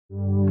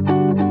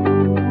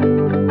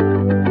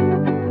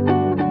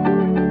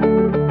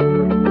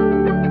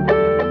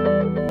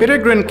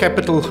Peregrine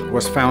Capital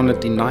was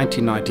founded in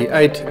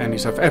 1998 and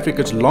is South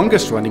Africa's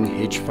longest-running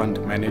hedge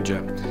fund manager.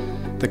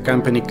 The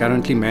company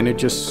currently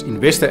manages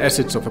investor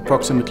assets of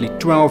approximately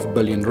 12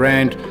 billion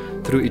rand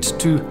through its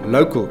 2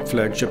 local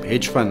flagship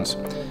hedge funds.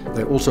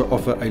 They also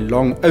offer a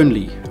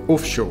long-only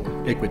offshore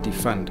equity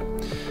fund.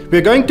 We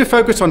are going to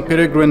focus on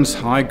Peregrine's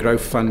High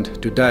Growth Fund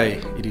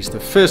today. It is the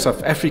first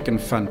South African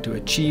fund to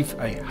achieve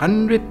a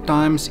 100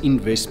 times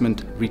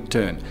investment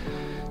return.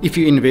 If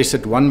you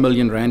invested 1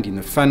 million rand in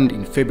the fund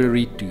in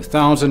February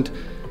 2000,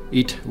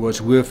 it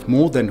was worth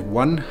more than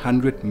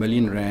 100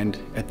 million rand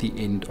at the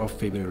end of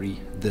February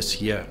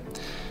this year.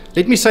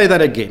 Let me say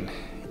that again.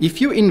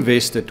 If you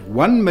invested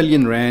 1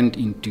 million rand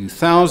in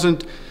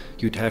 2000,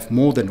 you'd have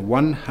more than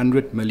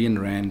 100 million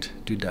rand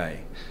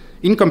today.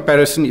 In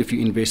comparison, if you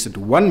invested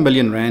 1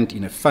 million rand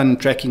in a fund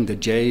tracking the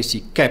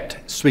JSE capped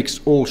Swix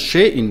All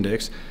Share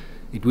Index,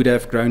 it would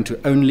have grown to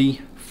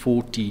only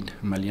 14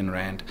 million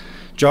rand.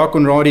 Jacques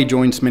Conradie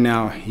joins me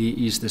now.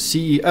 He is the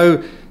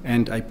CEO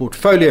and a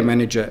portfolio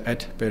manager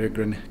at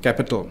Peregrine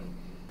Capital.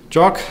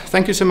 Jacques,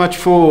 thank you so much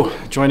for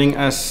joining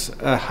us.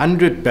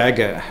 100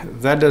 bagger,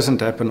 that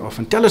doesn't happen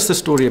often. Tell us the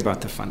story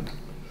about the fund.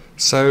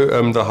 So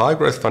the High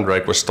Growth Fund,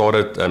 Ryk, was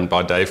started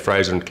by Dave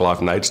Fraser and Clive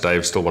Nates.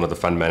 Dave's still one of the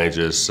fund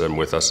managers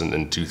with us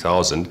in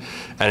 2000.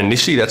 And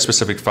initially that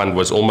specific fund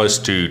was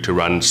almost to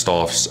run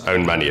staff's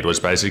own money. It was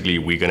basically,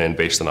 we're going to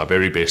invest in our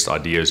very best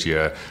ideas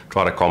here,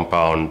 try to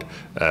compound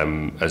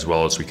as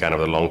well as we can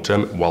over the long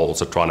term, while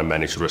also trying to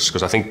manage risk.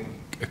 Because I think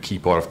a key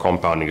part of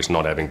compounding is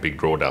not having big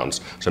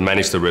drawdowns. So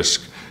manage the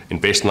risk,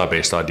 invest in our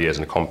best ideas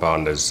and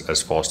compound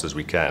as fast as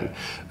we can.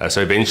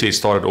 So eventually it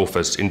started off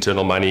as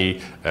internal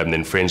money,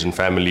 then friends and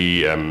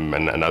family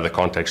and other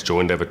contacts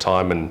joined over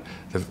time, and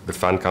the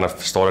fund kind of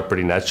started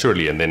pretty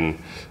naturally, and then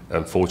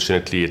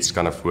fortunately it's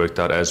kind of worked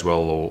out as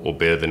well or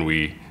better than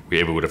we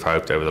ever would have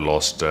hoped over the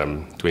last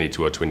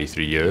 22 or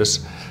 23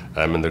 years.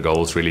 And the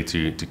goal is really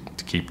to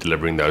keep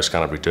delivering those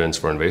kind of returns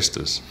for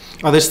investors.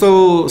 Are there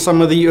still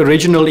some of the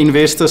original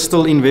investors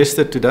still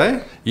invested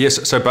today?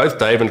 Yes, so both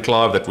Dave and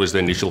Clive, that was the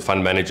initial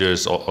fund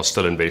managers, are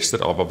still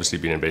invested. I've obviously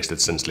been invested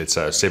since, let's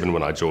say, 2007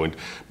 when I joined,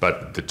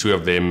 but the two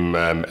of them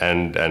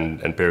and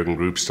Peregrine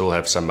Group still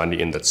have some money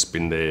in that's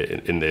been there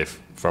in there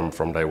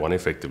from day one,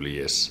 effectively,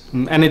 yes.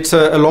 And it's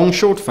a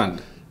long-short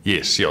fund?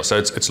 Yes, yeah. So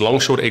it's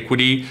long-short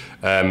equity,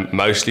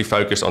 mostly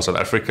focused on South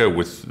Africa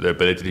with the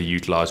ability to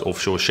utilize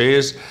offshore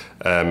shares,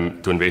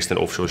 to invest in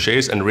offshore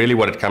shares. And really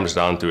what it comes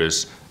down to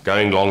is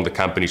going long the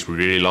companies we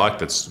really like,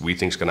 that we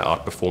think is going to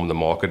outperform the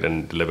market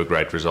and deliver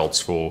great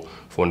results for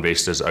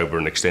investors over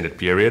an extended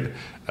period.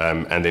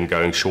 And then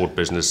going short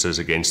businesses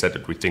against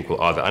that we think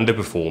will either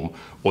underperform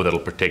or that'll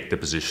protect the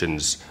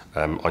positions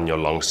on your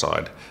long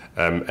side.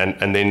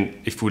 And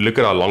then if we look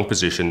at our long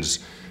positions,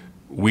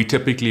 we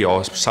typically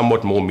are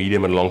somewhat more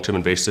medium and long-term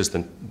investors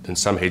than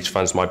some hedge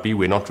funds might be.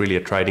 We're not really a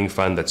trading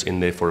fund that's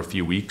in there for a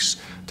few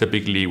weeks.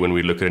 Typically, when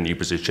we look at a new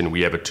position,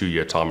 we have a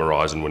 2-year time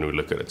horizon when we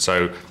look at it.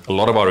 So a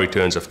lot of our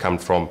returns have come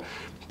from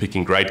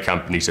picking great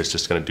companies that's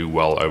just going to do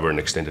well over an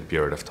extended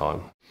period of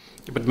time.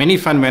 But many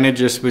fund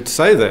managers would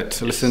say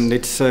that, listen,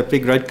 let's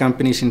pick great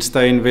companies and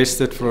stay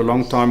invested for a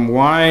long time.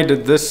 Why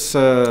did this,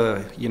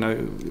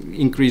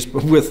 increase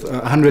with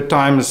 100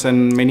 times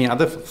and many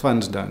other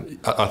funds don't?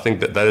 I think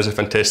that is a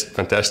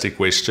fantastic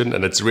question,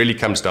 and it really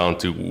comes down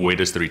to where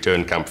does the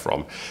return come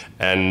from.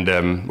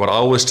 And what I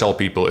always tell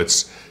people,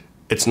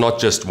 it's not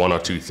just one or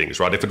two things,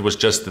 right? If it was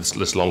just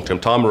this long-term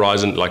time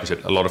horizon, like I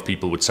said, a lot of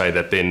people would say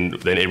that then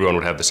everyone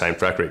would have the same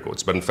track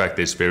records. But in fact,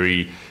 there's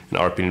in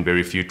our opinion,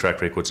 very few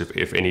track records,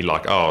 if any,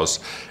 like ours.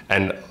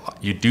 And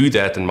you do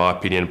that, in my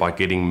opinion, by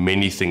getting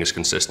many things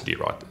consistently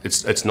right.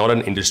 It's not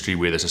an industry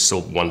where there's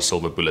one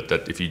silver bullet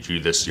that if you do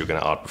this, you're going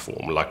to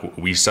outperform. Like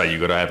we say,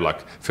 you've got to have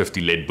like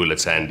 50 lead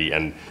bullets handy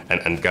and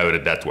go at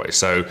it that way.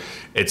 So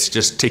it's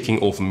just ticking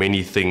off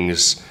many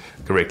things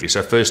correctly.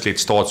 So firstly, it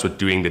starts with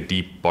doing the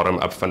deep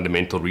bottom-up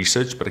fundamental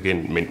research, but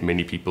again,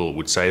 many people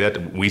would say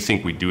that. We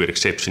think we do it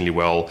exceptionally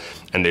well,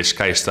 and there's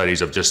case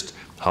studies of just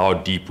how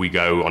deep we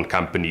go on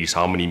companies,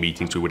 how many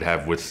meetings we would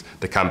have with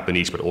the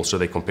companies, but also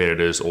their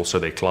competitors, also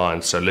their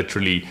clients. So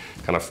literally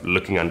kind of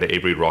looking under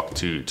every rock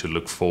to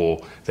look for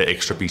the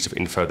extra piece of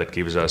info that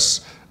gives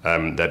us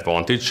the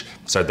advantage.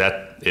 So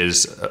that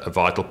is a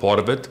vital part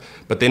of it.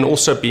 But then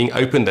also being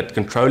open that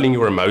controlling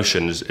your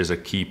emotions is a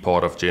key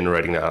part of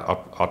generating that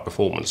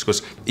outperformance.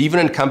 Because even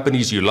in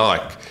companies you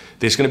like,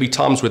 there's going to be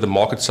times where the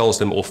market sells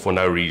them off for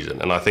no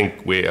reason. And I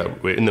think we're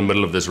in the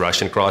middle of this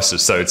Russian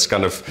crisis. So it's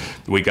kind of,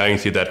 we're going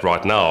through that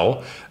right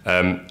now.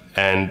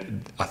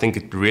 And I think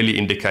it really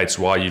indicates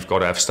why you've got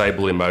to have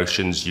stable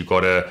emotions. You've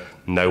got to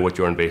know what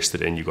you're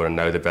invested in. You've got to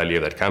know the value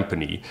of that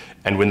company.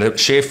 And when the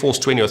share falls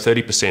 20 or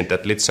 30%,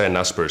 that let's say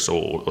Naspers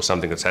or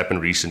something that's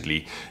happened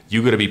recently,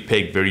 you've got to be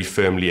pegged very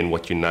firmly in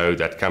what you know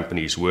that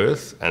company is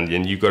worth. And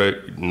then you've got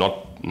to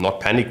not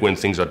panic when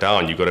things are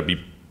down. You've got to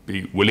be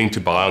be willing to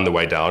buy on the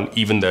way down,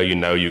 even though you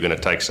know you're going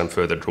to take some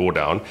further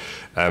drawdown.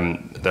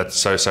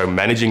 So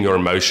managing your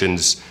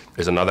emotions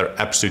is another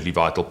absolutely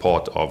vital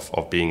part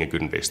of being a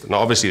good investor. Now,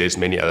 obviously, there's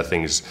many other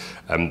things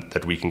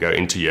that we can go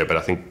into here, but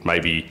I think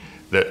maybe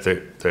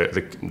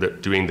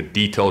doing the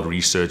detailed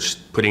research,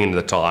 putting in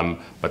the time,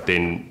 but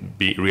then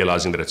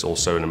realizing that it's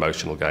also an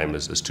emotional game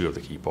is two of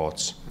the key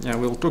parts. Yeah,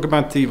 we'll talk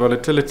about the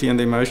volatility and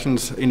the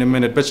emotions in a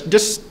minute, but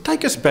just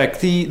take us back.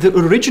 The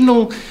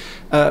original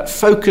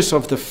focus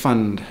of the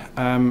fund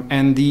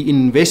and the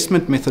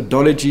investment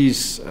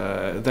methodologies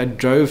that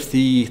drove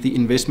the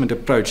investment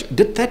approach,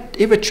 did that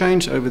ever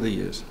change over the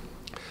years?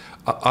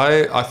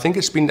 I think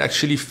it's been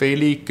actually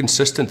fairly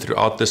consistent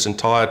throughout this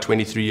entire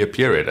 23-year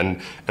period. And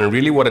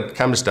really what it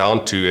comes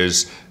down to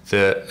is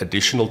the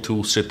additional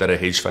tool set that a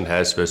hedge fund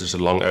has versus a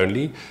long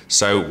only.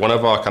 So one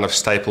of our kind of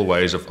staple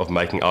ways of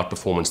making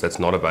outperformance that's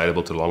not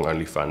available to long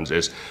only funds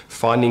is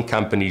finding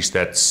companies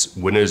that's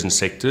winners in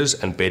sectors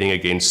and betting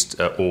against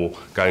or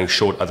going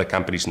short other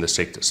companies in the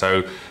sector.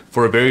 So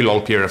for a very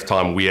long period of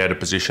time, we had a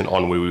position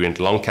on where we went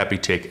long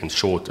Capitec and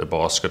short a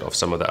basket of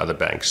some of the other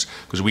banks,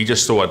 because we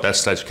just saw at that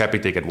stage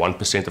Capitec at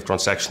 1% of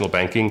transactional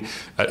banking.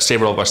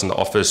 Several of us in the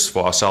office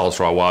for ourselves,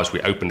 for our wives,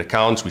 we opened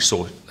accounts. We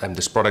saw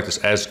this product is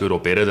as good or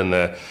better than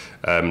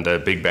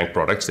the big bank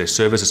products. Their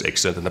service is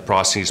excellent and the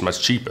pricing is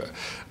much cheaper.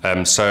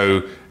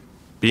 So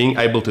being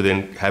able to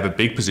then have a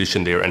big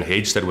position there and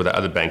hedge that with the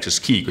other banks is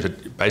key, because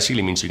it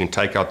basically means you can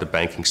take out the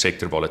banking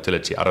sector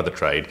volatility out of the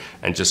trade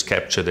and just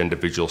capture the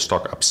individual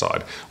stock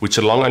upside, which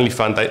a long only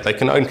fund, they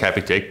can own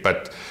Capitec,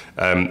 but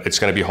it's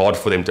going to be hard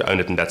for them to own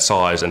it in that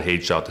size and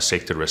hedge out the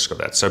sector risk of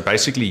that. So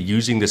basically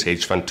using this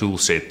hedge fund tool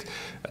set,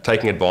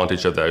 taking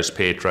advantage of those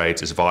pair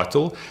trades is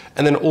vital.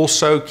 And then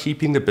also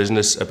keeping the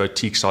business a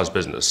boutique size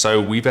business.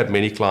 So we've had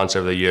many clients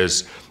over the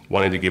years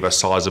wanting to give us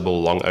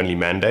sizable long-only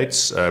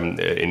mandates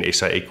in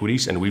SA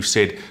equities. And we've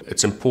said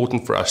it's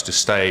important for us to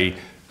stay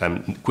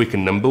quick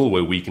and nimble,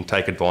 where we can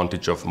take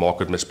advantage of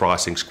market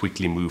mispricings,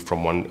 quickly move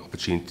from one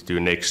opportunity to the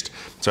next.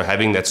 So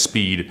having that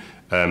speed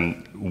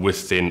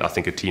within, I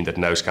think, a team that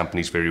knows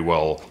companies very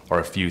well are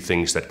a few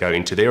things that go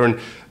into there. And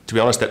to be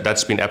honest,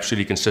 that's been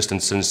absolutely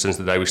consistent since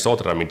the day we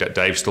started. I mean,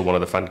 Dave's still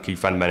one of the key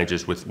fund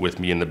managers with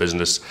me in the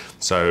business,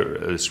 so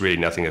it's really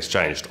nothing has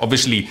changed.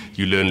 Obviously,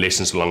 you learn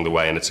lessons along the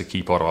way, and it's a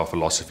key part of our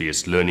philosophy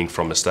is learning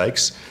from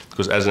mistakes,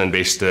 because as an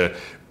investor,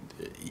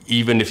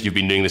 even if you've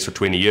been doing this for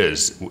 20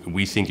 years,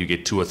 we think you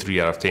get 2 or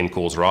 3 out of 10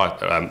 calls right.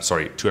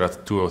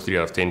 2 or 3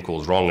 out of 10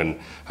 calls wrong, and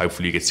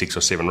hopefully you get 6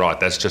 or 7 right.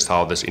 That's just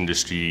how this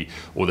industry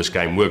or this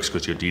game works,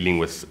 because you're dealing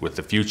with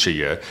the future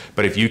here.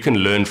 But if you can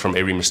learn from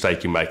every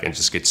mistake you make and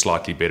just get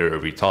slightly better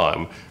every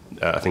time,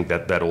 I think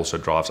that also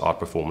drives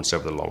outperformance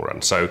over the long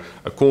run. So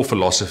a core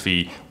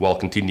philosophy while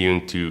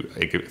continuing to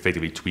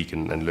effectively tweak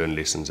and learn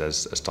lessons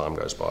as time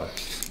goes by.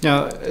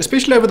 Yeah,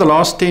 especially over the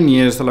last 10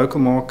 years, the local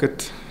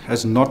market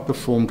has not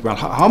performed well.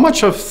 How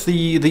much of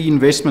the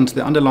investments,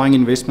 the underlying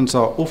investments,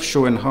 are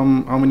offshore, and how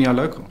many are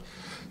local?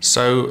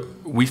 So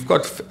we've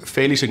got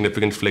fairly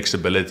significant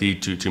flexibility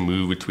to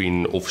move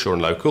between offshore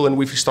and local, and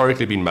we've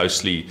historically been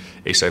mostly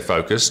SA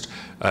focused.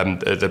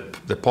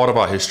 The part of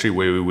our history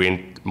where we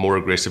went more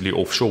aggressively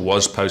offshore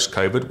was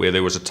post-COVID, where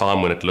there was a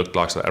time when it looked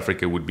like South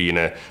Africa would be in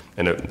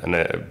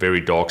a very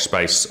dark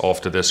space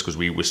after this, because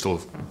we were still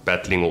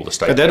battling all the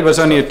state. But that was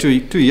only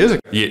 2 years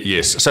ago.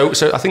 Yes. So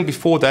I think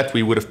before that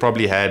we would have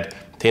probably had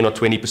 10 or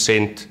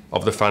 20%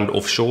 of the fund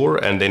offshore,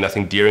 and then I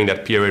think during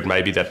that period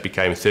maybe that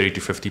became 30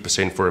 to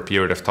 50% for a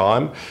period of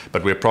time,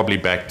 but we're probably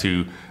back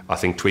to, I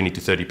think, 20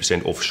 to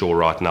 30% offshore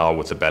right now,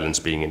 with the balance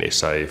being in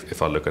SA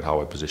if I look at how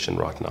we're positioned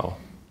right now.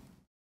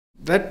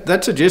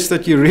 That suggests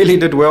that you really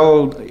did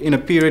well in a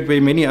period where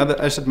many other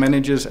asset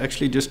managers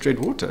actually just tread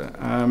water.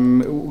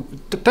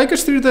 Take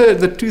us through the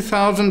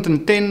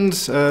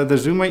 2010s, the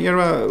Zuma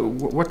era.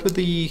 What was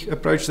the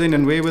approach then,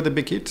 and where were the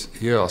big hits?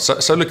 Yeah,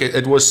 so look,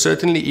 it was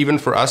certainly, even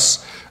for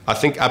us, I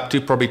think up to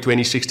probably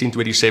 2016,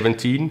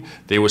 2017,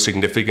 there were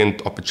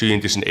significant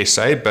opportunities in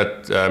SA,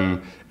 but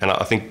and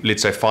I think,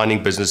 let's say,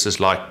 finding businesses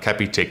like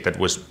Capitec that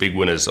was big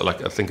winners,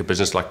 like I think a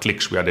business like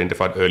Clicks we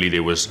identified early,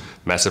 there was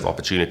massive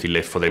opportunity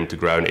left for them to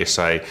grow in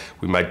SA.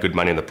 We made good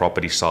money on the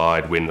property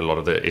side when a lot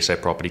of the SA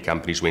property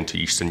companies went to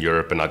Eastern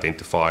Europe and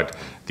identified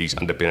these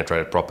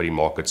underpenetrated property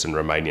markets in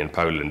Romania and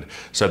Poland.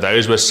 So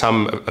those were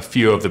a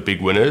few of the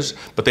big winners.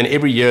 But then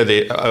every year,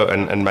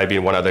 and maybe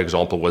one other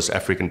example was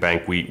African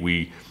Bank.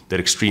 We did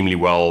extremely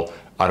well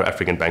out of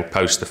African Bank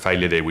post the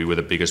failure there. We were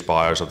the biggest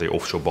buyers of their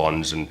offshore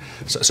bonds, and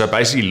so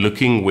basically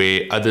looking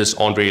where others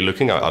aren't really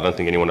looking. I don't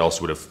think anyone else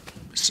would have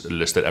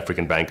listed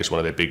African Bank as one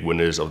of their big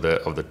winners of the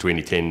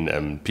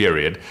 2010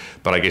 period,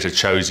 but I guess it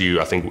shows you,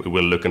 I think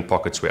we'll look in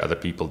pockets where other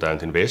people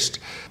don't invest.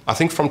 I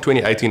think from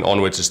 2018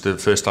 onwards is the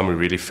first time we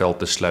really felt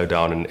the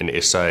slowdown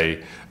in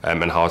SA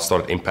and how it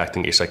started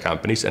impacting SA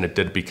companies, and it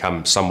did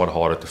become somewhat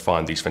harder to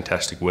find these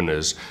fantastic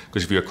winners,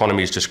 because if your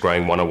economy is just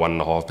growing 1 or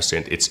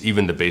 1.5%, it's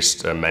even the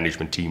best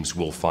management teams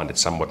will find it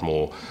somewhat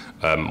more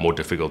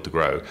difficult to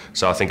grow.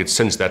 So I think it's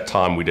since that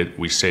time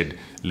we said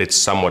let's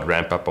somewhat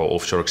ramp up our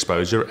offshore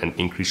exposure and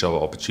increase our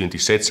opportunity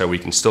set, so we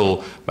can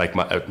still make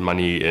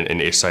money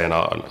in SA and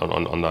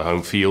on the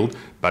home field,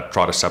 but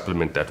try to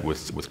supplement that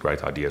with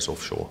great ideas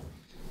offshore.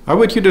 How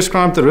would you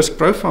describe the risk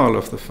profile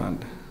of the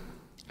fund?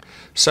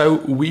 So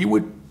we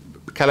would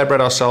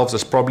calibrate ourselves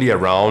as probably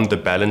around the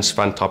balanced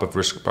fund type of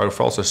risk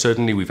profile. So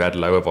certainly we've had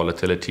lower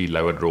volatility,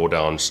 lower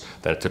drawdowns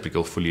than a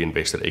typical fully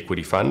invested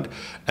equity fund.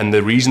 And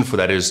the reason for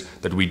that is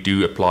that we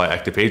do apply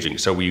active hedging.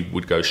 So we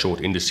would go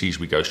short indices,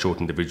 we go short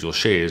individual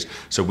shares.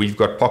 So we've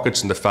got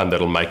pockets in the fund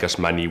that'll make us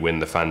money when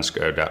the funds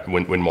go down,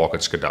 when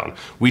markets go down.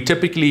 We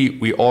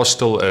are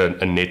still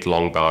a net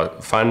long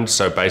fund.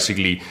 So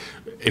basically,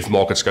 if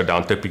markets go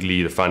down,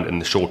 typically the fund in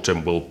the short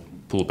term will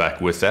pull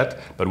back with that,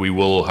 but we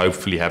will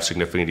hopefully have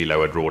significantly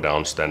lower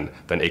drawdowns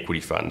than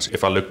equity funds.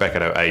 If I look back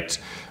at 2008,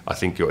 I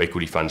think your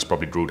equity funds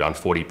probably drew down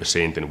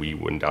 40% and we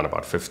went down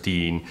about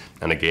 15%.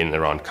 And again,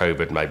 around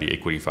COVID, maybe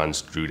equity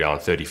funds drew down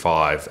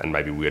 35% and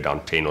maybe we were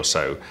down 10 or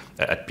so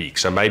at peak.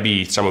 So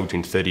maybe somewhere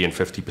between 30 and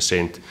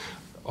 50%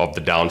 of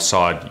the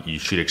downside you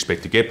should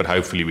expect to get, but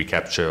hopefully we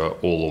capture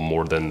all or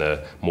more than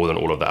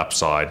all of the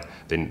upside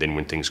then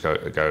when things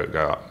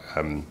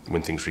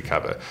when things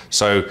recover.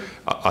 So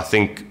I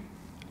think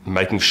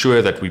making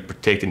sure that we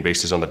protect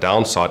investors on the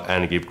downside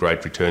and give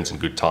great returns in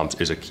good times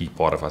is a key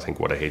part of, I think,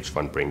 what a hedge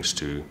fund brings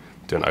to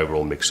an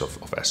overall mix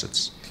of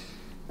assets.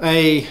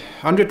 A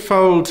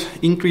 100-fold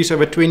increase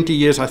over 20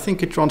 years, I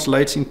think it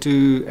translates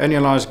into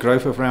annualized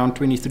growth of around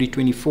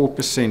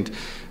 23-24%.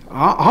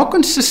 How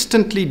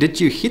consistently did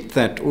you hit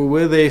that, or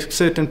were there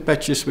certain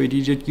patches where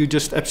you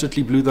just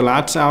absolutely blew the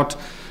lights out?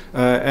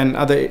 And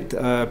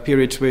other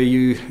periods where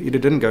you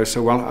didn't go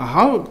so well.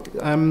 How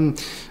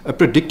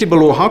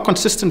predictable or how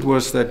consistent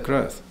was that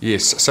growth?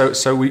 Yes,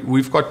 so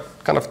we've got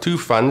kind of two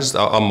funds.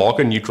 Our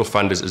market neutral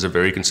fund is a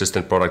very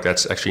consistent product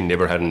that's actually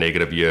never had a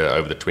negative year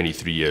over the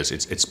 23 years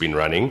it's been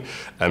running.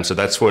 So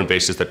that's for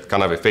investors that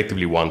kind of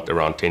effectively want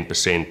around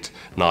 10%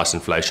 nice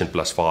inflation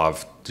plus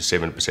 5 to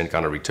 7%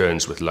 kind of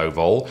returns with low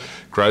vol.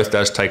 Growth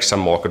does take some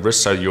market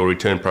risk, so your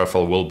return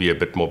profile will be a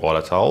bit more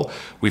volatile.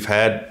 We've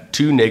had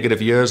 2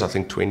 negative years. I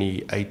think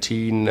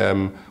 2018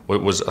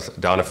 was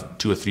down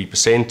 2 or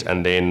 3%,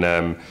 and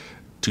then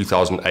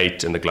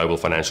 2008 in the global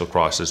financial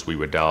crisis, we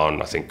were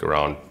down, I think,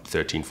 around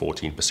 13,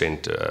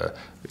 14%,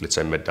 let's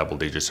say mid double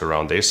digits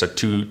around there. So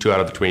two out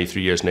of the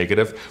 23 years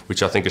negative,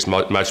 which I think is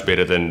much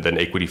better than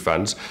equity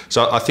funds.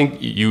 So I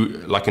think you,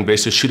 like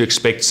investors, should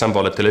expect some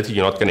volatility.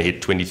 You're not going to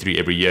hit 23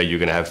 every year. You're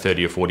going to have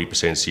 30 or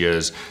 40%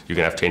 years. You're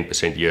going to have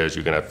 10% years.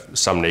 You're going to have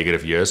some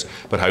negative years.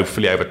 But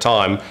hopefully over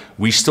time,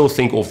 we still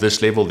think of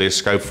this level, there's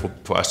scope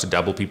for us to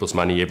double people's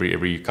money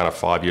every kind of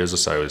 5 years or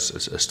so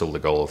is still the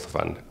goal of the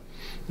fund.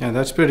 Yeah,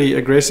 that's pretty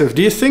aggressive.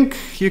 Do you think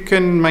you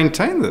can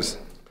maintain this?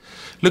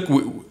 Look,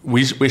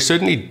 we're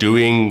certainly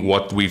doing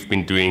what we've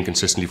been doing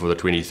consistently for the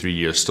 23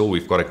 years still.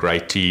 We've got a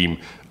great team.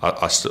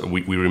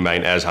 We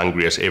remain as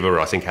hungry as ever.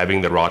 I think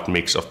having the right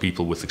mix of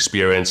people with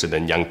experience and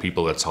then young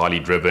people that's highly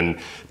driven,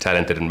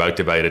 talented and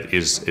motivated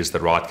is the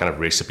right kind of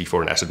recipe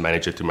for an asset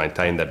manager to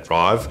maintain that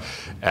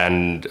drive.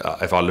 And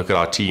if I look at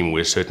our team,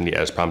 we're certainly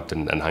as pumped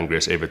and hungry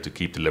as ever to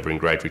keep delivering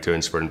great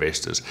returns for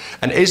investors.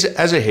 And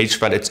as a hedge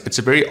fund, it's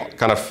a very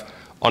kind of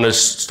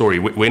honest story.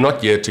 We're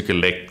not here to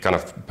collect kind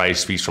of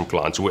base fees from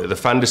clients. The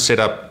fund is set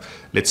up,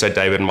 let's say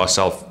David and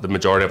myself, the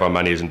majority of our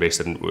money is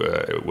invested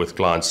with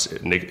clients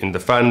in the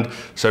fund.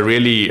 So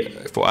really,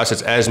 for us,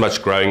 it's as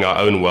much growing our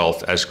own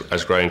wealth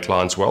as growing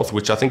clients' wealth,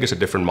 which I think is a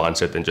different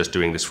mindset than just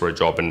doing this for a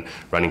job and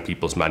running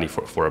people's money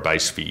for a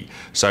base fee.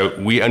 So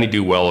we only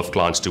do well if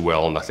clients do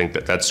well, and I think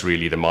that's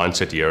really the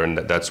mindset here, and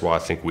that's why I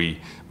think we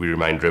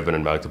remain driven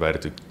and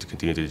motivated to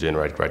continue to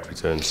generate great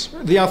returns.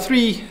 There are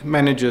 3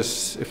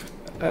 managers.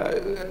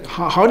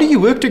 How do you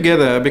work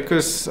together?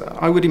 Because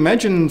I would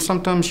imagine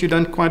sometimes you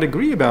don't quite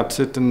agree about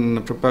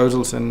certain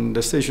proposals and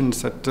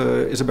decisions that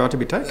is about to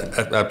be taken.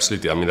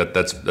 Absolutely. I mean,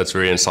 that's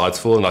very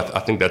insightful, and I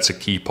think that's a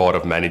key part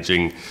of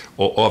managing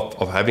or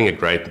of having a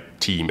great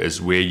team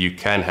is where you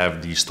can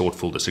have these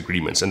thoughtful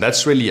disagreements. And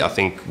that's really, I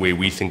think, where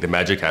we think the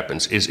magic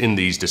happens, is in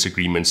these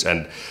disagreements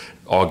and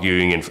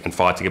arguing and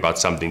fighting about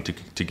something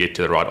to get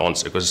to the right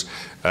answer. Because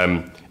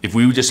if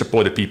we just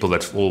appointed people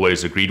that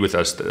always agreed with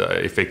us,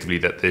 effectively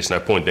that there's no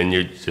point, then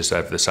you just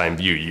have the same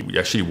view. You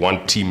actually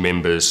want team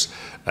members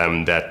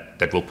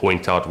that will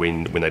point out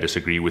when they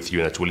disagree with you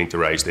and that's willing to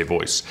raise their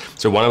voice.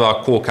 So one of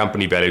our core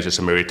company values is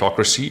a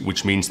meritocracy,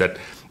 which means that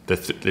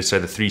let's say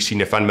the 3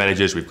 senior fund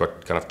managers, we've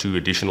got kind of 2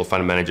 additional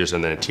fund managers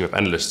and then a team of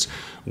analysts.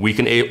 We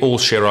can all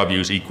share our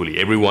views equally.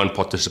 Everyone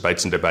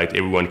participates in debate.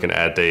 Everyone can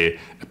add their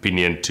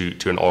opinion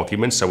to an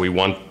argument. So we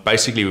want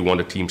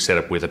a team set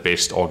up where the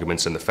best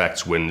arguments and the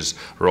facts wins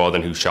rather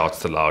than who shouts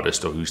the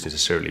loudest or who's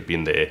necessarily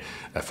been there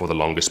for the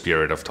longest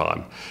period of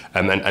time.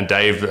 And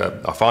Dave,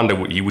 I found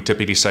that he would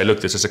typically say, look,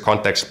 this is a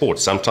contact sport.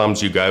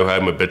 Sometimes you go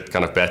home a bit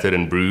kind of battered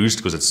and bruised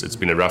because it's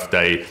been a rough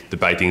day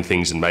debating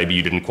things and maybe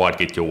you didn't quite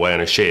get your way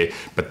on a share.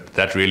 But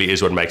that really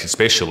is what makes it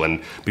special,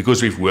 and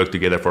because we've worked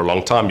together for a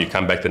long time, you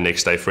come back the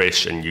next day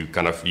fresh, and you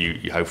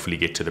hopefully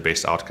get to the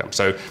best outcome.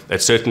 So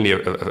it's certainly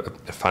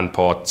a fun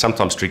part,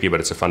 sometimes tricky, but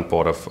it's a fun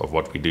part of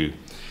what we do.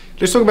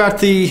 Let's talk about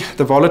the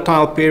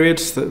volatile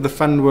periods. The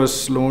fund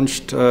was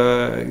launched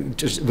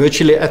just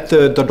virtually at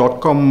the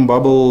dot-com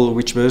bubble,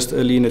 which burst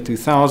early in the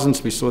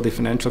 2000s. We saw the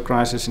financial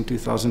crisis in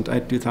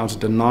 2008,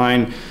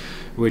 2009,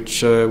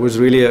 which was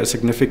really a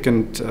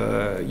significant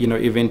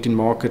event in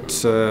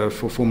markets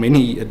for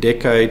many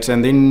decades.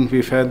 And then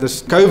we've had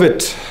this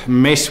COVID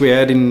mess we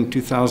had in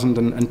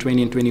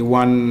 2020 and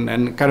 21,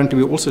 and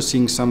currently we're also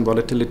seeing some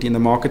volatility in the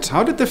markets.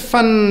 How did the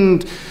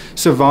fund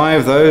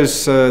survive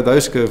those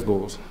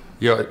curveballs?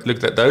 Yeah, look,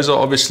 those are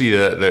obviously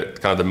the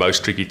kind of the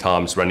most tricky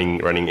times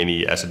running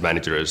any asset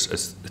manager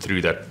is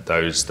through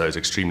those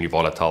extremely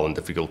volatile and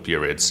difficult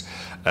periods.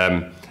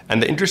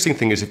 And the interesting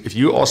thing is, if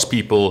you ask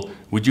people,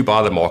 would you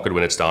buy the market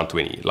when it's down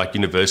 20? Like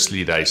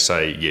universally, they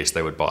say yes,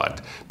 they would buy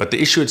it. But the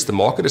issue is the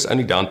market is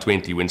only down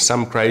 20 when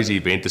some crazy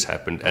event has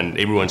happened and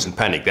everyone's in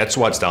panic. That's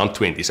why it's down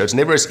 20. So it's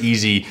never as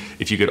easy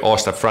if you get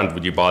asked up front,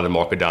 would you buy the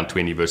market down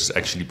 20 versus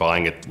actually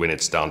buying it when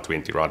it's down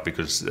 20, right?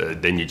 Because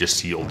then you just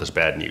see all this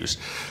bad news.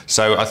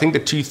 So I think the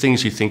two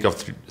things you think of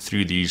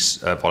through these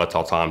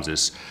volatile times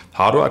is,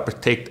 how do I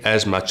protect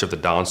as much of the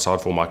downside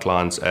for my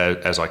clients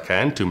as I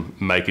can to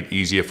make it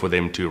easier for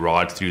them to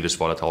ride through this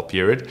volatile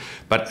period?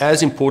 But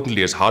as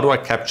importantly is, how do I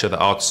capture the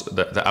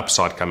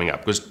upside coming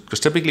up? Because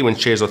typically when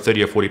shares are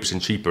 30 or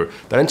 40% cheaper,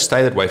 they don't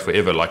stay that way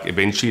forever. Like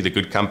eventually the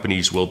good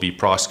companies will be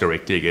priced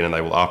correctly again and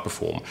they will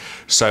outperform.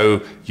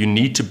 So you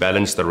need to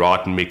balance the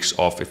right mix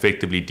of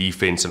effectively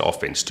defense and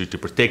offense to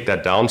protect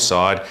that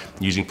downside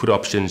using put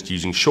options,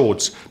 using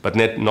shorts, but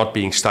not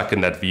being stuck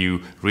in that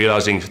view,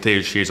 realizing if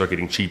their shares are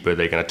getting cheaper,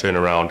 they're going to turn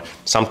around.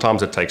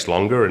 Sometimes it takes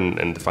longer,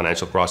 and the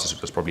financial crisis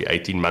was probably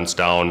 18 months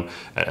down,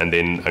 and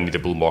then only the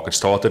bull market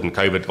started, and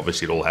COVID,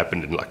 obviously it all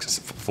happened in like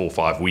 4 or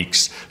 5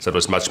 weeks, so it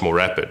was much more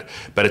rapid.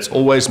 But it's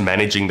always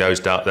managing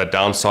that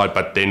downside,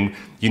 but then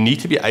you need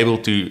to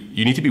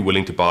be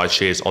willing to buy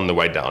shares on the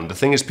way down. The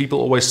thing is, people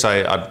always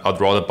say,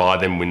 I'd rather buy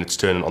them when it's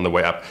turning on the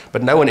way up,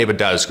 but no one ever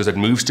does, because it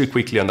moves too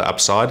quickly on the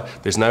upside.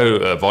 There's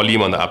no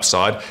volume on the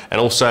upside,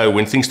 and also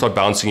when things start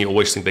bouncing, you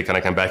always think they're going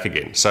to come back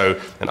again. So,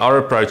 and our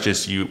approach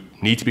is you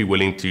need to be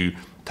willing to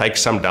take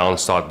some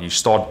downside.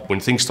 When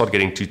things start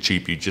getting too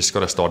cheap, you just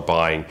got to start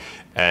buying,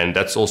 and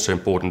that's also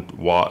important.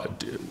 Why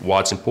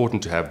it's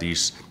important to have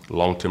these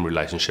long-term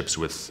relationships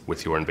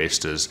with your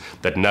investors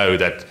that know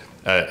that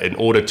in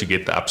order to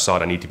get the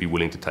upside, I need to be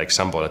willing to take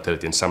some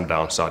volatility and some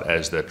downside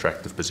as the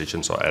attractive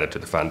positions are added to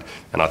the fund.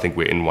 And I think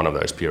we're in one of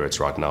those periods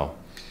right now.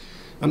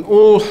 On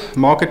all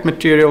market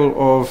material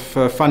of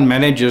fund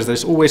managers,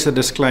 there's always a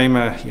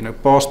disclaimer,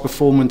 past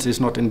performance is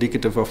not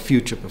indicative of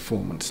future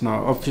performance.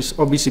 Now,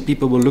 obviously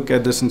people will look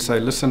at this and say,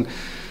 listen,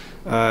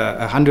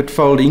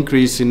 100-fold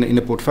increase in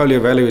the portfolio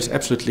value is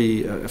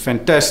absolutely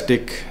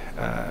fantastic.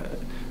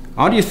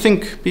 How do you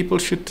think people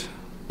should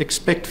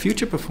expect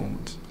future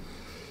performance?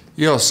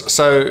 Yes,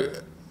 so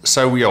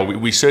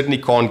we certainly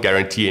can't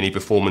guarantee any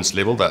performance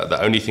level.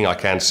 The only thing I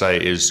can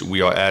say is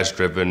we are as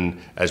driven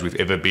as we've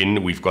ever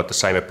been. We've got the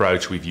same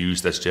approach we've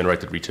used that's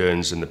generated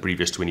returns in the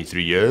previous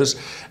 23 years.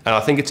 And I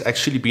think it's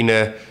actually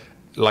been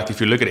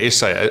if you look at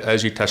SA,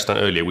 as you touched on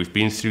earlier, we've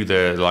been through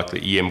the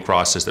EM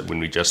crisis that when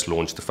we just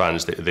launched the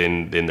funds,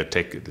 then the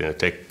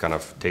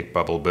tech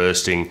bubble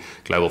bursting,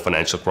 global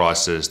financial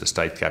crisis, the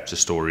state capture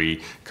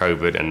story,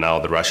 COVID, and now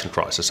the Russian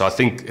crisis. So I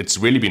think it's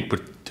really been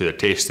put to the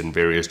test in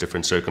various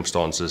different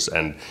circumstances,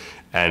 and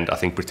I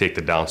think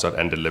protected downside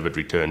and delivered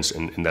returns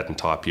in that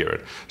entire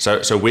period.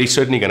 So we're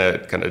certainly going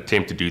to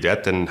attempt to do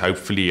that, and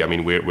hopefully,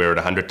 we're at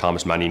 100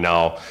 times money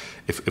now.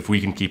 If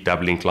we can keep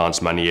doubling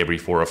clients' money every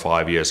 4 or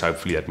 5 years,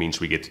 hopefully that means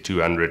we get to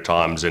 200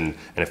 times in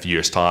a few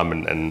years' time,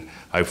 and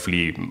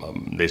hopefully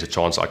there's a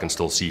chance I can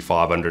still see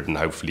 500 and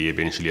hopefully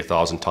eventually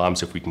 1,000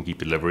 times if we can keep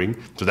delivering.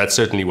 So that's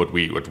certainly what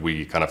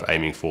we kind of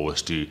aiming for,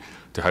 is to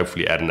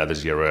hopefully add another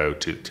zero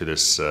to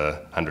this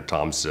 100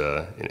 times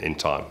in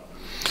time.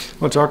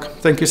 Well, Jacques,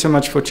 thank you so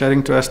much for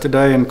chatting to us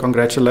today, and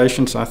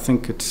congratulations. I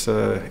think it's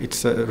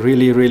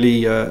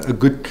really a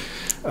good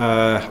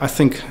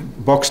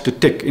box to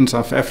tick in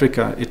South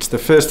Africa. It's the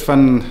first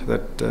fund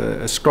that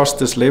has crossed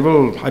this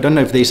level. I don't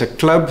know if there's a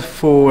club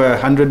for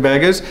 100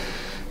 baggers,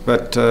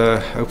 but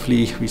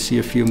hopefully we see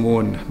a few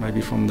more, and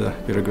maybe from the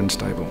Peregrine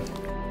stable.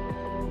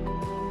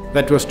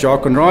 That was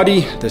Jacques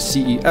Conradie, the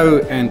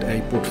CEO and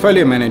a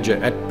portfolio manager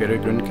at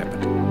Peregrine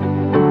Capital.